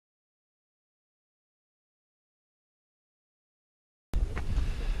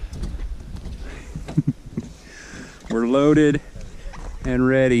We're loaded and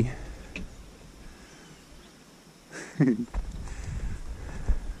ready.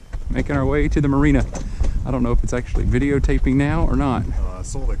 Making our way to the marina. I don't know if it's actually videotaping now or not. I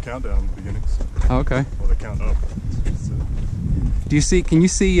saw the countdown at the beginning. So. Oh, okay. Or the count up. Do you see? Can you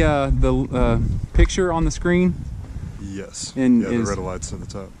see the picture on the screen? Yes. And yeah, the red lights at the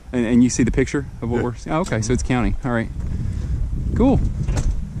top. And you see the picture of what we're seeing? Oh, okay, so it's counting. All right. Cool.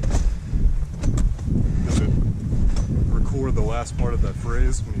 Record the last part of that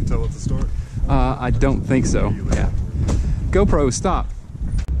phrase when you tell it to start? I don't think so. Yeah. GoPro, stop.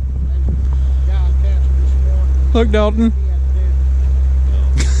 Look, Dalton.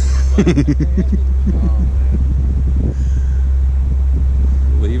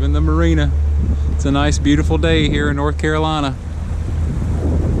 Leaving the marina. It's a nice, beautiful day here in North Carolina.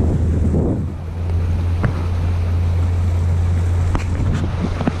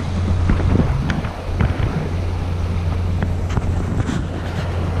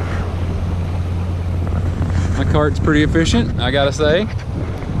 My cart's pretty efficient, I gotta say.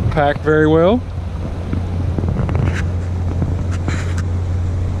 Packed very well.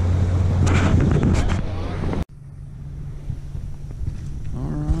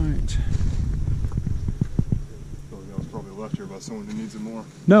 Someone who needs it more.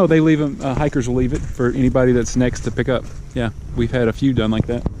 No, they leave them. Hikers will leave it for anybody that's next to pick up. Yeah, we've had a few done like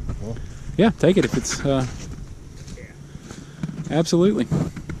that. Well, yeah, take it if it's. Absolutely.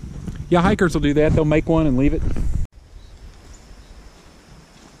 Yeah, hikers will do that. They'll make one and leave it.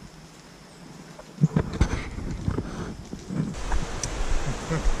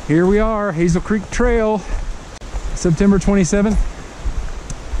 Here we are, Hazel Creek Trail, September 27th,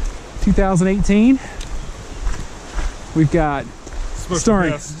 2018. We've got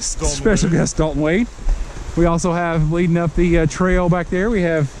special guest Dalton Wade. We also have, leading up the trail back there, we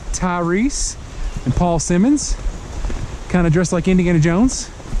have Tyrese and Paul Simmons, kind of dressed like Indiana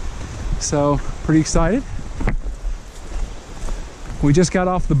Jones. So pretty excited. We just got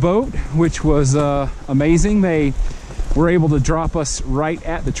off the boat, which was amazing. They were able to drop us right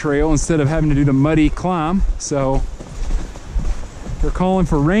at the trail instead of having to do the muddy climb. So they're calling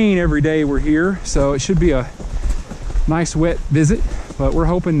for rain every day we're here, so it should be a nice wet visit, but we're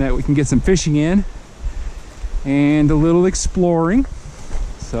hoping that we can get some fishing in and a little exploring.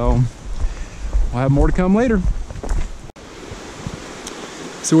 So we'll have more to come later.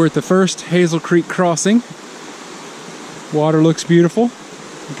 So we're at the first Hazel Creek crossing. Water looks beautiful.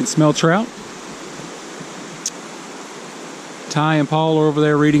 You can smell trout. Ty and Paul are over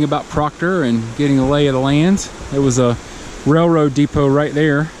there reading about Proctor and getting a lay of the land. There was a railroad depot right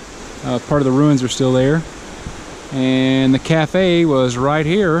there. Part of the ruins are still there. And the cafe was right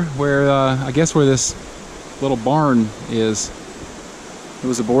here where, I guess where this little barn is. It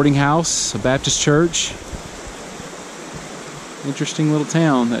was a boarding house, a Baptist church. Interesting little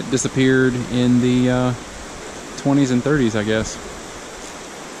town that disappeared in the 20s and 30s, I guess.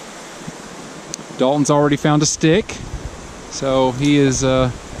 Dalton's already found a stick, so he has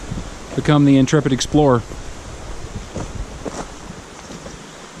become the intrepid explorer.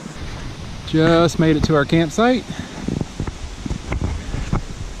 Just made it to our campsite.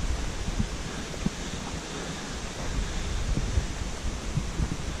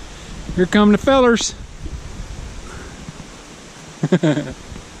 Here come the fellers.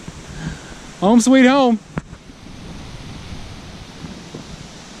 Home sweet home.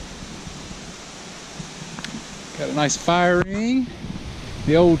 Got a nice fire ring.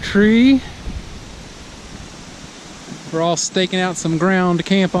 The old tree. We're all staking out some ground to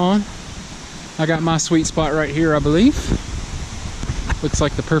camp on. I got my sweet spot right here, I believe. Looks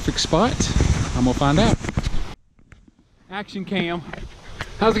like the perfect spot. I'm gonna find out. Action cam.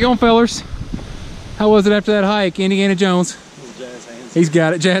 How's it going, fellers? How was it after that hike, Indiana Jones? Jazz hands. He's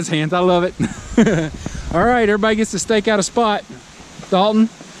got it, jazz hands. I love it. All right, everybody gets to stake out a spot. Dalton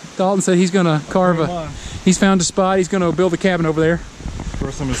said he's gonna carve a. He's found a spot. He's gonna build a cabin over there.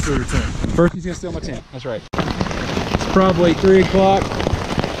 First, I'm gonna steal your tent. First, he's gonna steal my tent. That's right. It's probably 3 o'clock.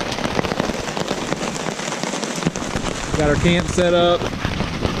 Got our camp set up.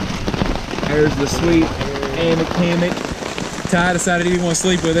 There's the sweet hammock. Ty decided he didn't want to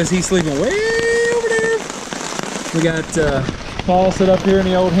sleep with us. He's sleeping way over there. We got Paul set up here in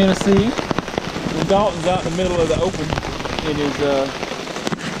the old Hennessy. And Dalton's out in the middle of the open in his the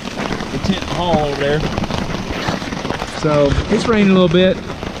tent hall over there. So it's raining a little bit.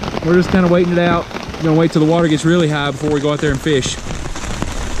 We're just kind of waiting it out. We're gonna wait till the water gets really high before we go out there and fish.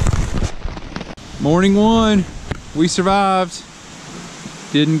 Morning one. We survived.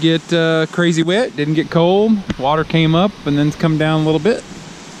 Didn't get crazy wet, didn't get cold. Water came up and then come down a little bit.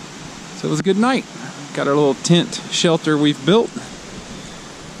 So it was a good night. Got our little tent shelter we've built.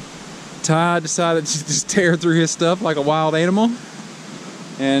 Ty decided to just tear through his stuff like a wild animal.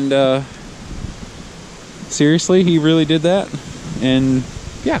 And seriously, he really did that. And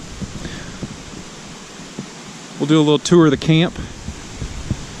yeah. We'll do a little tour of the camp.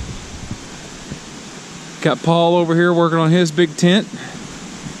 Got Paul over here working on his big tent.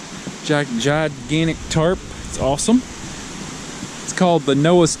 Gigantic tarp. It's awesome. It's called the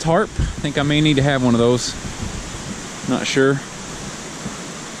Noah's tarp. I think I may need to have one of those. Not sure.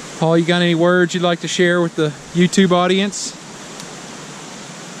 Paul, you got any words you'd like to share with the YouTube audience?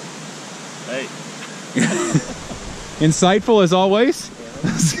 Hey. Insightful as always.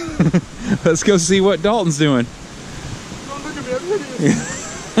 Let's go see what Dalton's doing. Don't look at me, I'm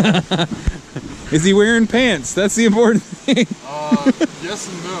hideous. Is he wearing pants? That's the important thing. Yes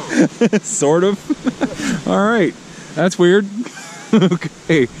and no. Sort of. All right. That's weird.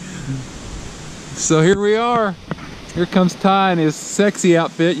 Okay. So here we are. Here comes Ty in his sexy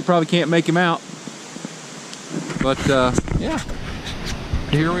outfit. You probably can't make him out. But yeah.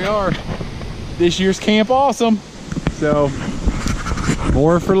 Here we are. This year's camp awesome. So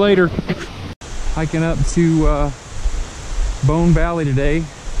more for later. Hiking up to Bone Valley today.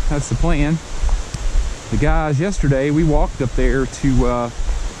 That's the plan. The guys yesterday, we walked up there to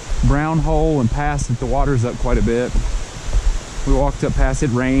Brown Hole and past it. The water's up quite a bit. We walked up past it,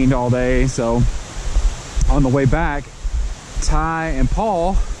 rained all day. So on the way back, Ty and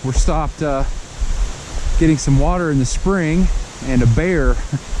Paul were stopped getting some water in the spring, and a bear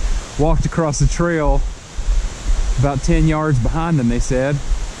walked across the trail about 10 yards behind them, they said.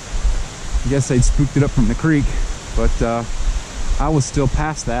 I guess they'd spooked it up from the creek, but I was still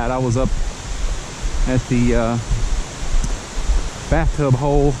past that. I was up at the bathtub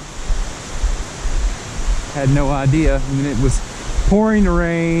hole. Had no idea. I mean, it was pouring the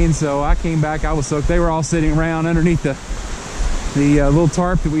rain, so I came back. I was soaked. They were all sitting around underneath the little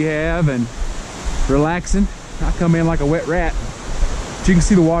tarp that we have and relaxing. I come in like a wet rat. But you can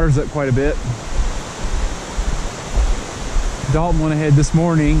see the water's up quite a bit. Dalton went ahead this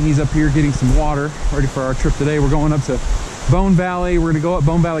morning. He's up here getting some water ready for our trip today. We're going up to Bone Valley. We're going to go up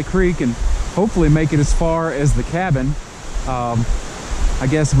Bone Valley Creek and hopefully make it as far as the cabin. I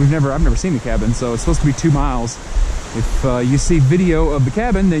guess I've never seen the cabin, so it's supposed to be 2 miles. If you see video of the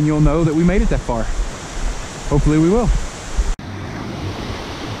cabin, then you'll know that we made it that far. Hopefully we will.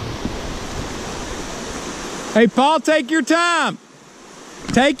 Hey, Paul, take your time.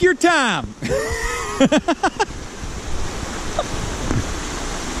 Take your time.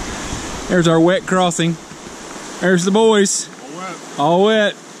 There's our wet crossing. There's the boys. All wet. All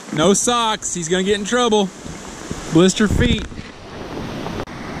wet. No socks. He's gonna get in trouble. Blister feet.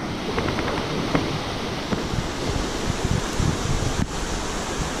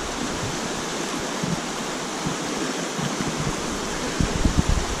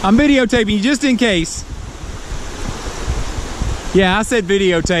 I'm videotaping you just in case. Yeah, I said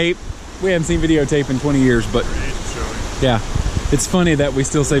videotape. We haven't seen videotape in 20 years, but yeah, it's funny that we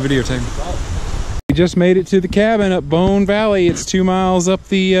still say videotape. We just made it to the cabin up Bone Valley. It's 2 miles up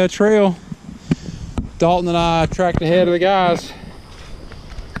the trail. Dalton and I tracked ahead of the guys.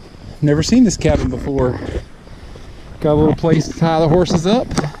 Never seen this cabin before. Got a little place to tie the horses up.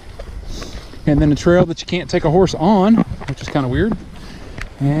 And then a trail that you can't take a horse on, which is kind of weird.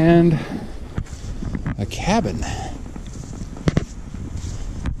 And a cabin.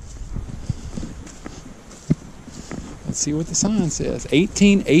 Let's see what the sign says.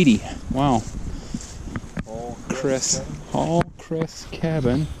 1880. Wow. Hall Crest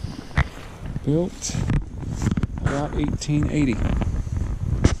Cabin. Built about 1880.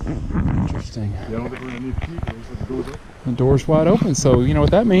 Interesting. Yeah, I don't think we're gonna need to keep those. The door's open. The door's wide open, so you know what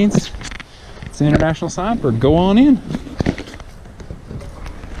that means. It's an international sign for go on in.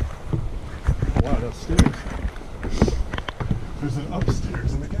 Wow, that's stairs. There's an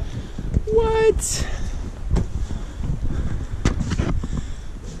upstairs in the cabin. What?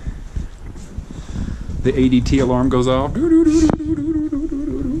 The ADT alarm goes off.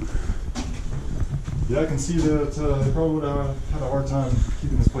 Yeah, I can see that they probably would have had a hard time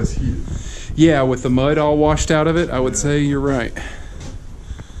keeping this place heated. Yeah, with the mud all washed out of it, I would say you're right.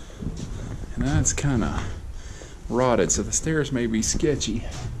 And that's kind of rotted, so the stairs may be sketchy.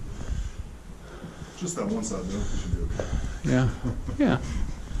 Just that one side though, it should be okay. Yeah, yeah.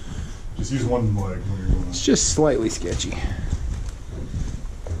 Just use one leg when you're going. It's just slightly sketchy.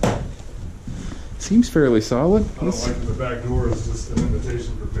 Seems fairly solid. I don't like that the back door is just an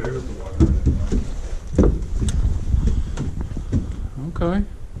invitation for bears to walk around. Okay.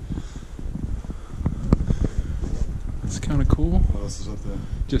 That's kind kind of cool. What else is up there?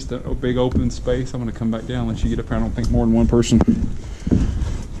 Just a big open space. I'm gonna come back down, let you get up here. I don't think more than one person.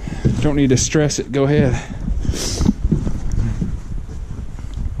 Don't need to stress it, go ahead.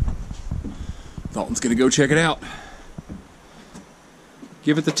 Dalton's gonna go check it out.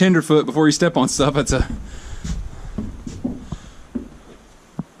 Give it the tenderfoot before you step on stuff. It's a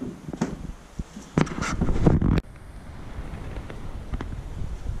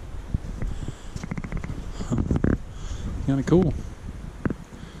kind of cool.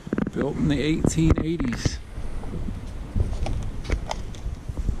 Built in the 1880s.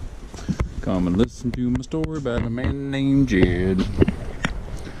 Come and listen to my story about a man named Jed.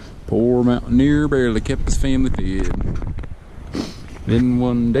 Poor mountaineer, barely kept his family fed. Then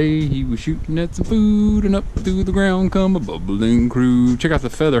one day he was shooting at some food, and up through the ground come a bubbling crew. Check out the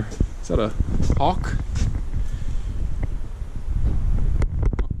feather. Is that a hawk?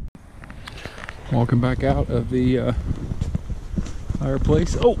 Walking back out of the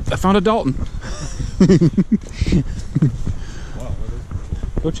fireplace. Oh, I found a Dalton.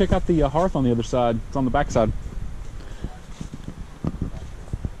 Go check out the hearth on the other side. It's on the back side.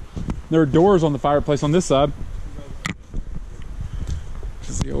 There are doors on the fireplace on this side. This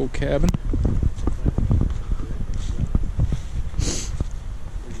is the old cabin.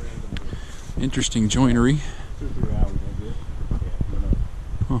 Interesting joinery.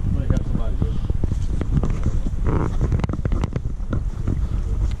 Huh.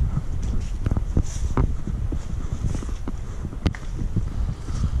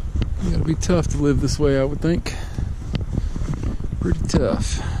 Gotta be tough to live this way, I would think. Pretty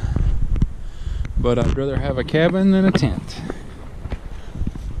tough. But I'd rather have a cabin than a tent.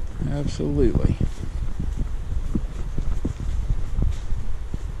 Absolutely.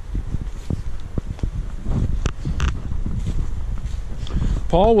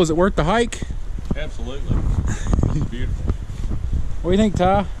 Paul, was it worth the hike? Absolutely. It's beautiful. What do you think,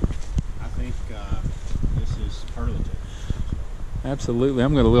 Ty? I think this is superlative. Absolutely.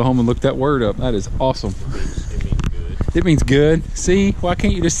 I'm going to go home and look that word up. That is awesome. It means good. It means good. See? Why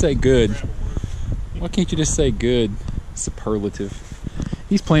can't you just say good? Why can't you just say good? Superlative.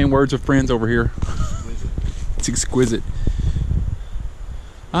 He's playing words with friends over here. It's exquisite.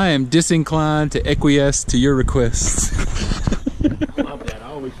 I am disinclined to acquiesce to your requests. I love that. I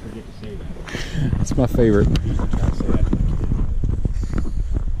always forget to say that. It's my favorite.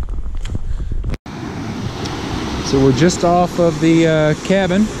 So we're just off of the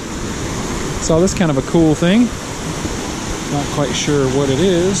cabin. Saw this kind of a cool thing. Not quite sure what it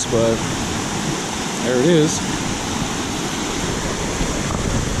is, but there it is.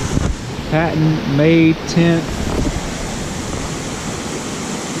 Patent made tent.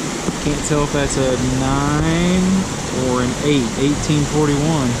 Can't tell if that's a 9 or an 8,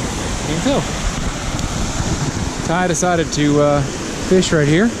 1841. Can't tell. Ty decided to fish right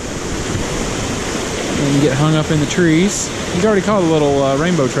here and get hung up in the trees. He's already caught a little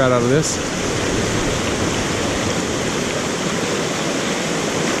rainbow trout out of this.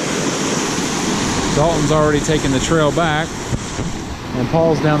 Dalton's already taken the trail back, and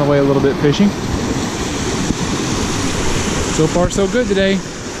Paul's down the way a little bit fishing. So far so good today.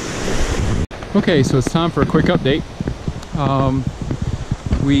 Okay, so it's time for a quick update.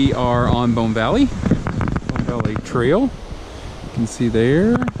 We are on Bone Valley Trail. You can see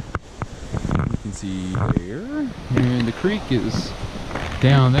there. You can see there. And the creek is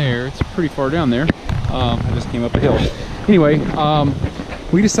down there. It's pretty far down there. I just came up a hill. Anyway,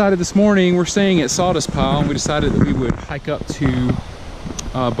 we decided this morning, we're staying at Sawdust Pile, and we decided that we would hike up to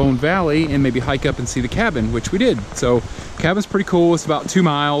Bone Valley and maybe hike up and see the cabin, which we did. So cabin's pretty cool. It's about 2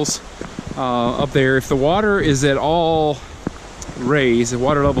 miles up there. If the water is at all raised, the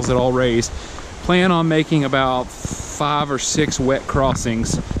water level's at all raised, plan on making about 5 or 6 wet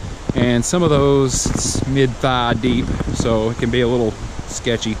crossings, and some of those mid-thigh deep, so it can be a little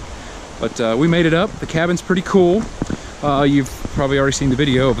sketchy. But we made it up. The cabin's pretty cool. You've probably already seen the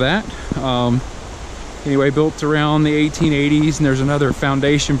video of that. Anyway, built around the 1880s, and there's another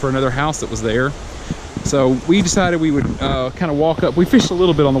foundation for another house that was there. So we decided we would kind of walk up. We fished a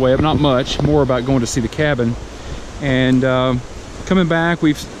little bit on the way up, not much, more about going to see the cabin. And coming back,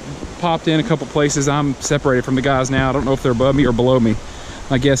 we've popped in a couple places. I'm separated from the guys now. I don't know if they're above me or below me.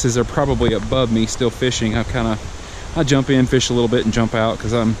 My guess is they're probably above me, still fishing. I jump in, fish a little bit, and jump out,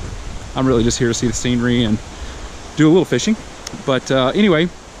 because I'm really just here to see the scenery and do a little fishing. But anyway,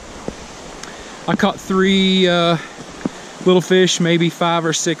 I caught 3 little fish, maybe 5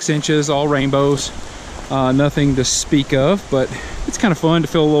 or 6 inches, all rainbows. Nothing to speak of, but it's kind of fun to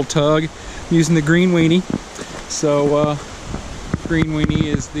feel a little tug. I'm using the green weenie. So green weenie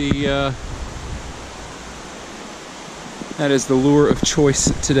is the That is the lure of choice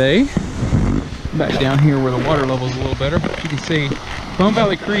today. Back down here where the water level is a little better. You can see Bone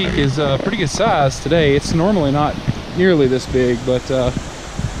Valley Creek is pretty good size today. It's normally not nearly this big, but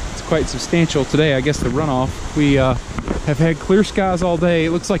it's quite substantial today. I guess the runoff. We have had clear skies all day.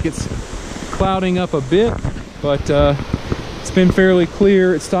 It looks like it's clouding up a bit, but it's been fairly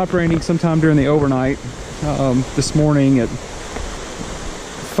clear. It stopped raining sometime during the overnight this morning at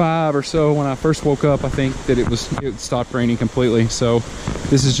 5 or so when I first woke up. I think that it stopped raining completely. So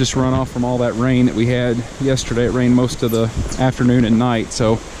this is just runoff from all that rain that we had yesterday. It rained most of the afternoon and night.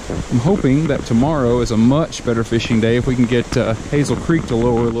 So I'm hoping that tomorrow is a much better fishing day. If we can get Hazel Creek to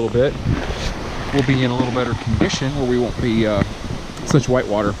lower a little bit, we'll be in a little better condition where we won't be such white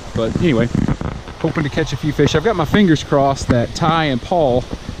water. But anyway, hoping to catch a few fish. I've got my fingers crossed that Ty and Paul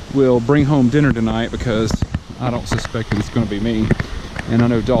will bring home dinner tonight, because I don't suspect that it's going to be me. And I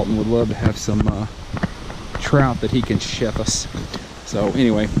know Dalton would love to have some trout that he can chef us. So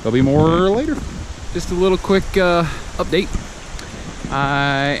anyway, there'll be more later. Just a little quick update.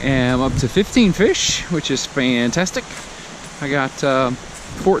 I am up to 15 fish, which is fantastic. I got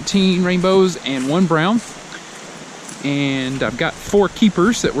 14 rainbows and 1 brown. And I've got 4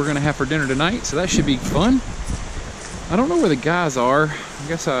 keepers that we're gonna have for dinner tonight, so that should be fun. I don't know where the guys are. I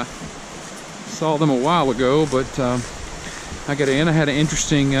guess I saw them a while ago, but I got in. I had an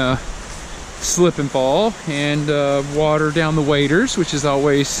interesting slip and fall, and water down the waders, which is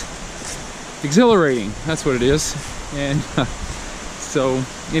always exhilarating. That's what it is. And so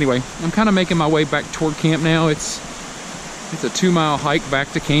anyway, I'm kind of making my way back toward camp now. It's a 2-mile hike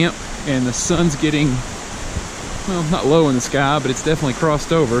back to camp, and the sun's getting, well, not low in the sky, but it's definitely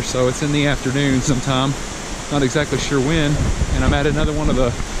crossed over. So it's in the afternoon sometime, not exactly sure when. And I'm at another one of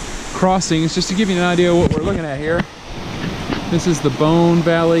the crossings, just to give you an idea of what we're looking at here. This is the Bone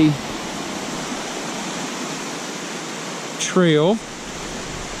Valley Trail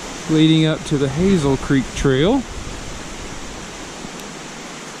leading up to the Hazel Creek Trail.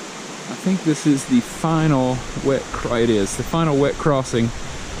 I think this is the final wet crossing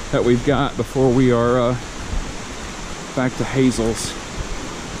that we've got before we are back to Hazel's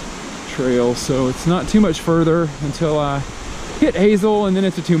Trail. So it's not too much further until I hit Hazel, and then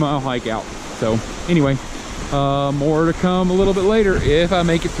it's a 2-mile hike out. So anyway, more to come a little bit later if I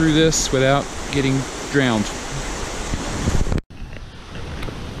make it through this without getting drowned.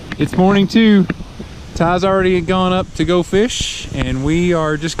 It's morning 2. Ty's already gone up to go fish, and we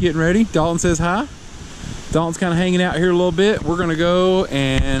are just getting ready. Dalton says hi. Dalton's kind of hanging out here a little bit. We're gonna go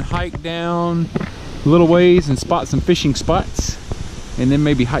and hike down a little ways and spot some fishing spots, and then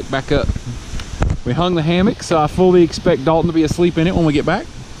maybe hike back up. We hung the hammock, so I fully expect Dalton to be asleep in it when we get back.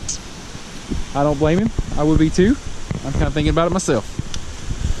 I don't blame him. I would be too. I'm kind of thinking about it myself.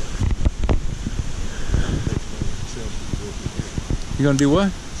 You gonna do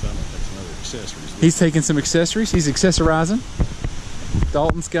what? He's taking some accessories. He's accessorizing.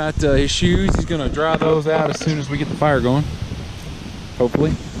 Dalton's got his shoes. He's gonna dry those out as soon as we get the fire going,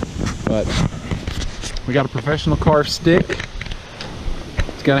 hopefully. But we got a professional carved stick.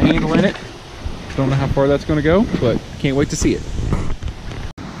 It's got a handle in it. Don't know how far that's gonna go, but can't wait to see it.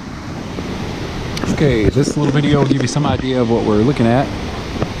 Okay, this little video will give you some idea of what we're looking at.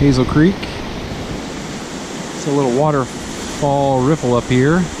 Hazel Creek. It's a little waterfall ripple up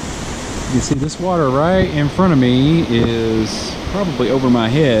here. You can see this water right in front of me is probably over my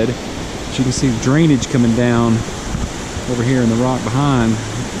head. But you can see the drainage coming down over here in the rock behind.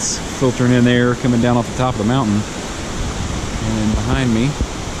 It's filtering in there, coming down off the top of the mountain. And behind me,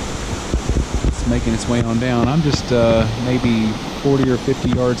 it's making its way on down. I'm just maybe 40 or 50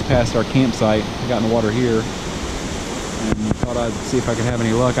 yards past our campsite. I got in the water here and thought I'd see if I could have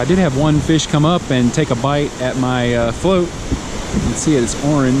any luck. I did have one fish come up and take a bite at my float. You can see it, it's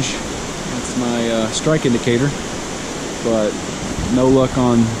orange. That's my strike indicator, but no luck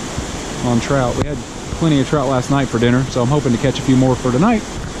on trout. We had plenty of trout last night for dinner, so I'm hoping to catch a few more for tonight.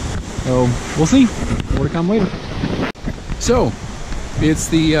 So we'll see. More to come later. So it's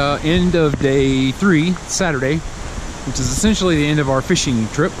the end of day 3, Saturday, which is essentially the end of our fishing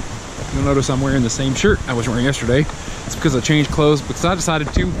trip. You'll notice I'm wearing the same shirt I was wearing yesterday. It's because I changed clothes, because I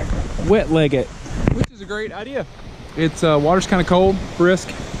decided to wet leg it, which is a great idea. It's water's kind of cold,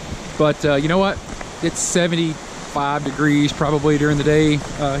 brisk, but you know what? It's 75 degrees probably during the day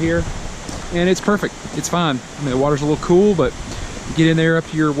here, and it's perfect. It's fine. I mean, the water's a little cool, but you get in there up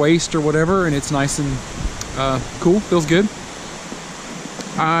to your waist or whatever, and it's nice and cool. Feels good.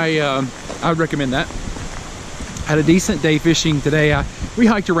 I would recommend that. Had a decent day fishing today. We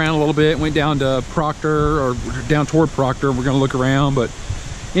hiked around a little bit, went down to Proctor, or down toward Proctor. We're gonna look around, but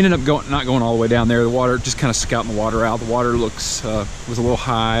ended up not going all the way down there. The water, just kind of scouting the water out. The water looks was a little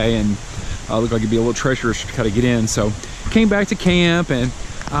high and looked like it'd be a little treacherous to kind of get in. So came back to camp, and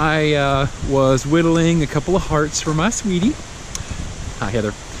I was whittling a couple of hearts for my sweetie. Hi,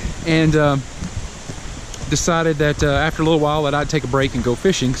 Heather. And decided that after a little while that I'd take a break and go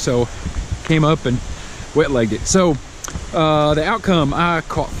fishing. So came up and wet-legged it. So the outcome, I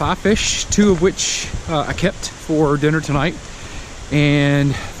caught 5 fish, 2 of which I kept for dinner tonight.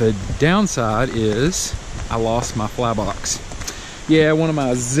 And the downside is I lost my fly box. Yeah, one of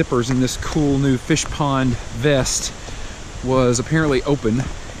my zippers in this cool new fish pond vest was apparently open,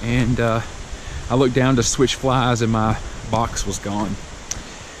 and I looked down to switch flies and my box was gone.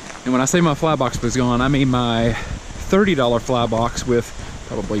 And when I say my fly box was gone, I mean my $30 fly box with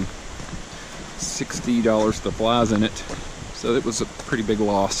probably $60 of flies in it. So it was a pretty big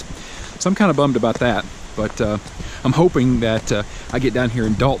loss. So I'm kind of bummed about that. But I'm hoping that I get down here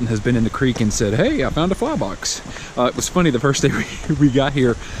and Dalton has been in the creek and said, hey, I found a fly box. It was funny, the first day we got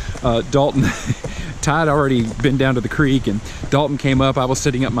here, Dalton, Ty had already been down to the creek, and Dalton came up. I was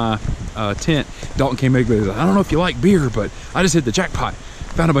setting up my tent. Dalton came in and goes, I don't know if you like beer, but I just hit the jackpot.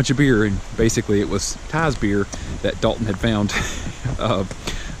 Found a bunch of beer, and basically it was Ty's beer that Dalton had found.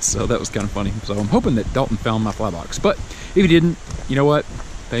 So that was kind of funny. So I'm hoping that Dalton found my fly box. But if he didn't, you know what?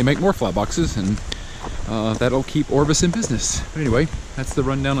 They make more fly boxes, and that'll keep Orvis in business. But anyway, that's the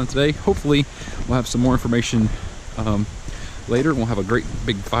rundown on today. Hopefully we'll have some more information later. We'll have a great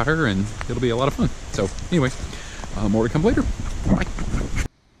big fire, and it'll be a lot of fun. So anyway, more to come later. Bye.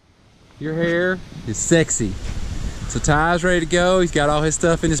 Your hair is sexy. So Ty's ready to go. He's got all his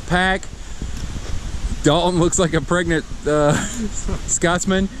stuff in his pack. Dalton looks like a pregnant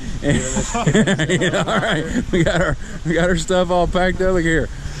Scotsman. And yeah, all right, we got our stuff all packed up. Look here.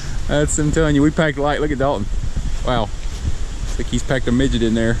 That's, I'm telling you, we packed light. Look at Dalton. Wow. Looks like he's packed a midget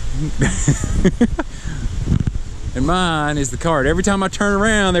in there. And mine is the cart. Every time I turn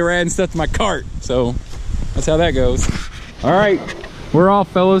around, they were adding stuff to my cart. So that's how that goes. All right, we're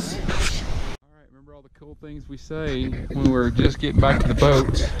off, fellas. All right, remember all the cool things we say when we're just getting back to the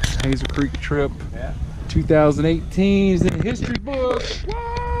boat. Hazel Creek trip 2018 is in the history book.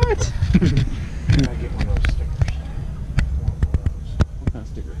 What? I get one of those stickers. What kind of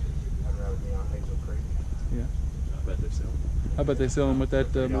sticker? I'd rather be on Hazel Creek. Yeah. I bet they sell them. How about they sell them with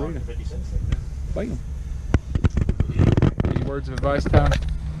that marina? 50 cents. Bam. Any words of advice, Ty?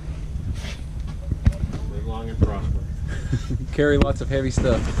 Live long and prosper. Carry lots of heavy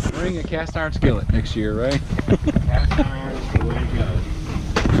stuff. Bring a cast iron skillet next year, right?